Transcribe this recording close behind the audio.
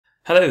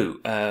Hello,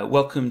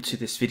 welcome to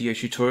this video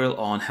tutorial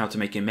on how to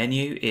make a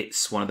menu.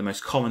 It's one of the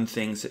most common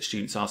things that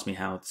students ask me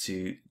how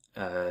to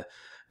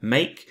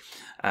make.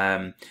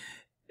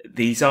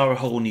 These are a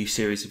whole new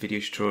series of video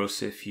tutorials,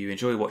 so if you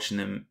enjoy watching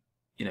them,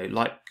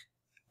 like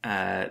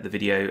the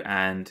video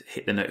and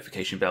hit the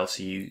notification bell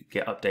so you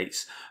get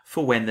updates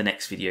for when the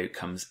next video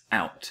comes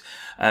out.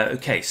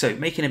 Okay, so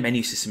making a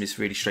menu system is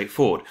really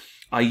straightforward.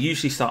 I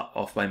usually start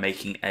off by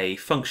making a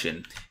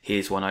function.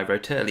 Here's one I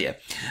wrote earlier.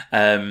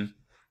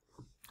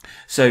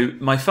 So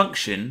my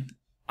function,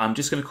 I'm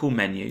just going to call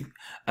menu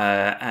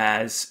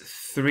as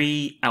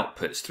three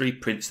outputs, three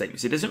print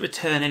statements. It doesn't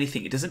return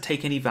anything. It doesn't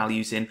take any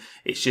values in.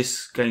 It's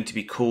just going to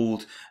be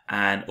called,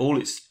 and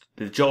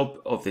the job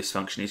of this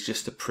function is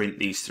just to print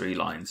these three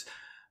lines.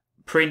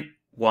 Print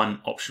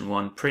 1, option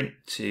 1, print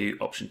 2,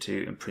 option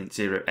 2, and print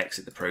 0,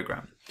 exit the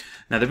program.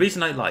 Now the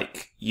reason I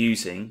like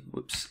using,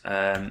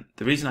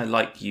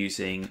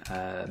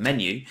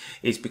 menu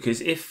is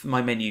because if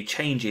my menu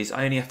changes,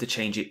 I only have to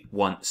change it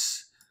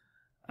once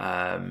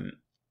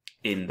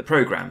in the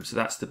program. So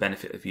that's the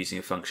benefit of using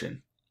a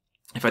function.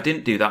 If I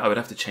didn't do that, I would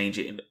have to change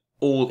it in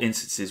all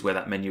instances where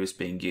that menu is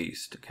being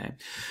used. Okay,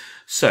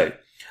 so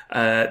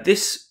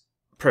this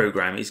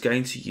program is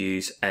going to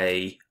use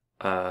a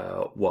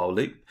while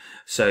loop.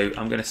 So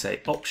I'm going to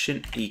say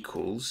option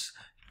equals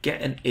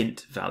get an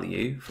int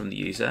value from the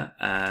user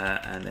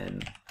and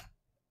then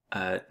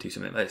do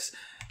something like this.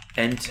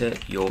 Enter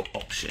your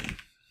option.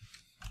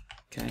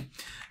 Okay,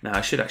 now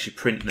I should actually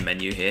print the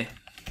menu here.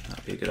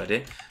 That'd be a good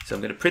idea. So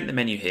I'm going to print the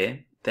menu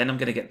here. Then I'm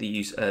going to get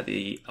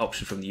the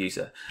option from the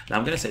user. Now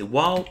I'm going to say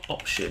while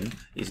option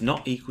is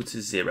not equal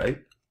to 0,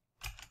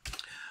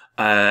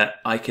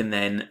 I can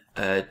then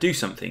do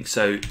something.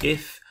 So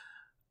if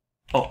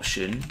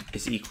option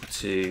is equal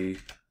to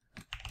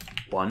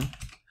 1,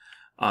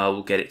 I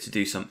will get it to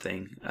do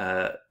something.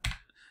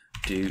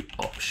 Do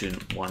option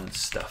 1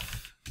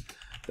 stuff.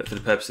 But for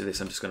the purpose of this,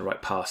 I'm just going to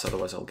write pass.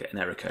 Otherwise, I'll get an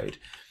error code.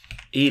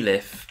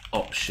 Elif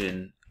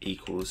option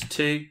equals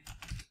 2.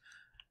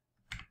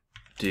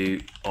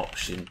 Do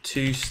option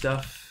 2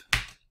 stuff,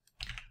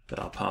 but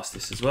I'll pass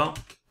this as well.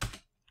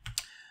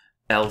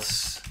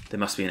 Else, there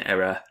must be an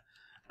error.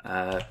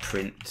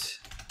 Print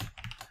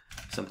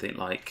something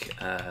like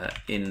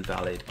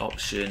invalid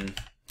option,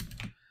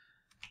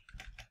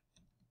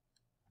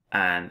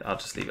 and I'll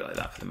just leave it like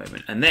that for the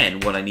moment. And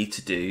then what I need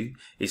to do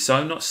is, so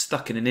I'm not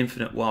stuck in an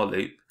infinite while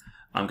loop,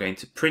 I'm going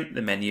to print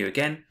the menu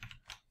again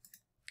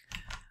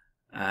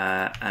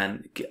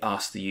and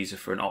ask the user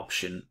for an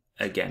option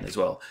again as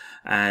well.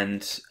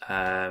 And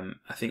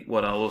I think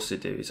what I'll also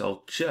do is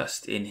I'll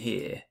just in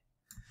here,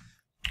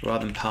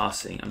 rather than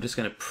passing, I'm just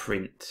going to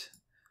print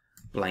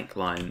blank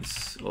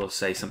lines, or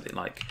say something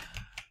like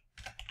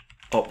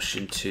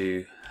option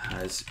 2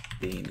 has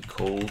been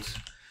called.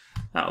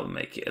 That will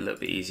make it a little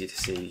bit easier to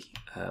see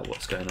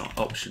what's going on.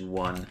 Option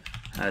 1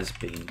 has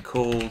been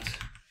called.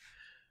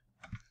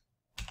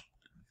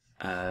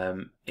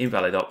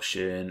 Invalid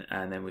option,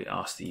 and then we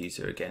ask the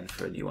user again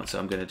for a new one. So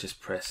I'm going to just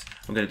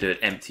I'm going to do an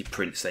empty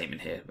print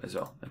statement here as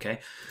well. Okay,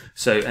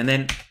 so and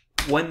then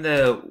when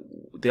the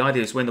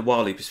idea is when the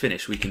while loop is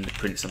finished, we can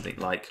print something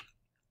like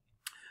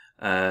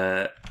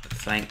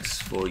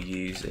thanks for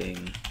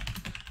using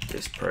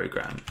this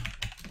program,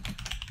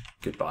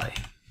 goodbye.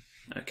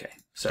 Okay,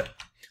 so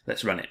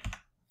let's run it.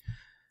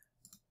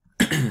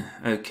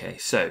 Okay,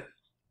 so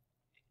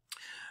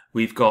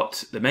we've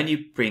got the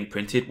menu being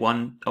printed,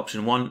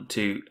 option 1,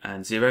 2,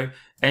 and 0.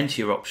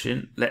 Enter your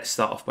option. Let's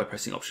start off by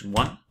pressing option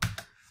 1.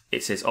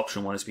 It says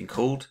option 1 has been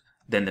called.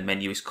 Then the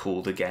menu is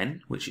called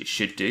again, which it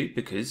should do,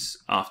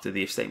 because after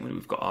the if statement,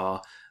 we've got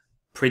our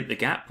print the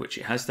gap, which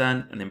it has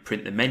done, and then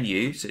print the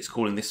menu. So it's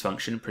calling this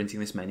function, printing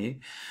this menu.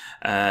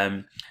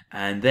 And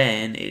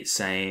then it's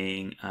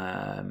saying,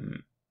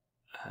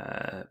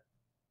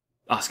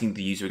 asking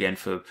the user again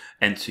for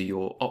enter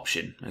your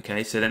option.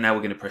 Okay, so then now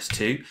we're going to press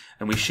 2,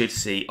 and we should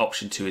see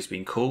option 2 has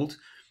been called.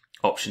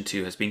 Option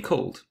 2 has been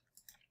called.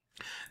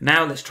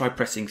 Now let's try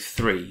pressing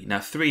 3. Now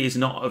 3 is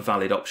not a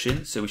valid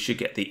option, so we should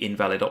get the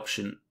invalid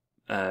option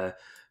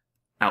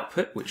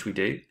output, which we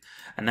do.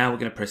 And now we're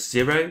going to press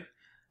 0,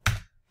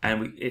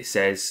 and it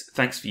says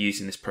thanks for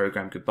using this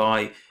program,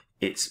 goodbye.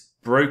 It's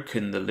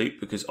broken the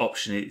loop because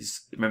option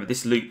is, remember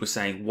this loop was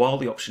saying while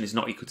the option is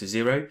not equal to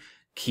 0,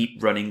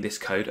 keep running this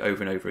code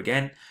over and over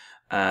again,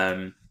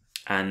 and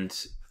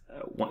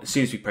as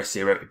soon as we press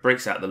 0, it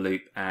breaks out the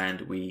loop,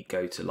 and we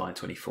go to line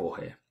 24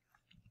 here.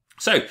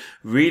 So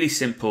really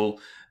simple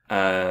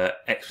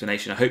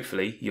explanation.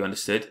 Hopefully you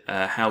understood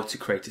how to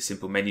create a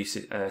simple menu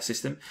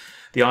system.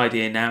 The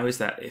idea now is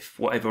that if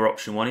whatever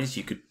option 1 is,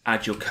 you could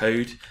add your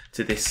code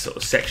to this sort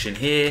of section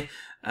here,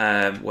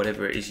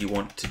 whatever it is you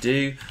want to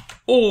do,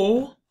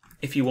 or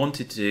if you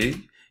wanted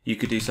to, you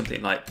could do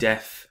something like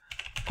def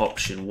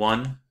option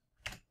 1.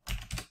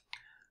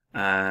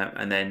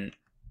 And then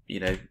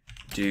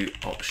do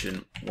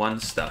option 1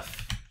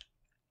 stuff.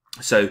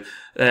 So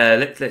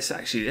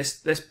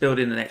let's build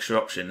in an extra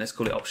option. Let's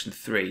call it option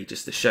 3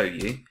 just to show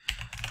you.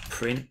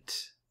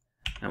 Print,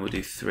 and we'll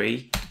do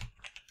 3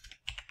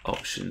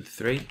 option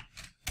 3.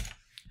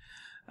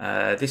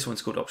 This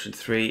one's called option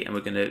 3, and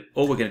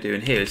all we're going to do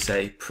in here is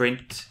say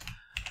print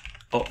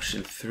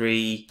option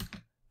 3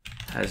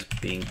 has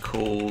been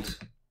called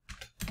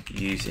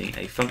using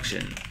a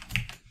function.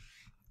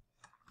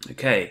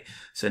 Okay,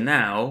 so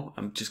now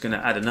I'm just going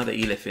to add another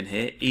elif in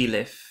here.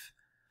 Elif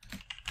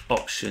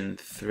option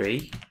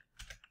 3,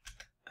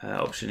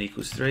 option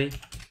equals 3.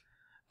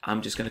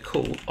 I'm just going to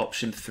call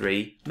option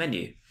 3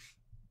 menu.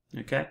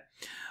 Okay,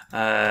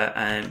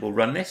 and we'll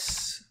run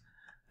this,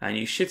 and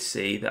you should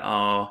see that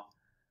our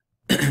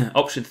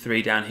option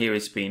 3 down here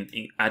has been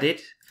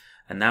added.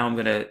 And now I'm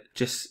going to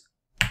just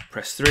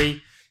press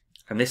 3,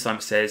 and this time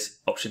it says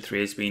option 3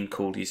 has been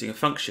called using a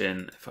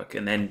function. If I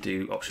can then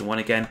do option 1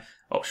 again,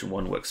 option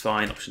 1 works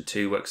fine, option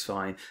 2 works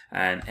fine,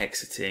 and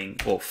exiting,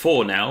 or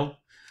 4 now,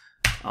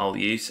 I'll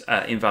use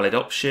invalid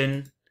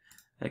option,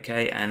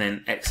 okay, and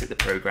then exit the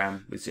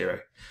program with 0.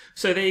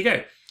 So there you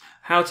go.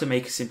 How to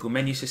make a simple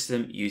menu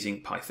system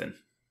using Python.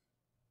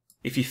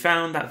 If you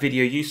found that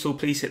video useful,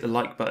 please hit the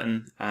like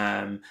button,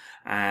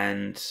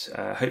 and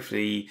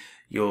hopefully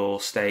you'll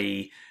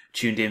stay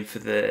tuned in for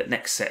the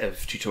next set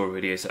of tutorial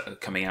videos that are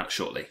coming out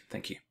shortly.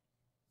 Thank you.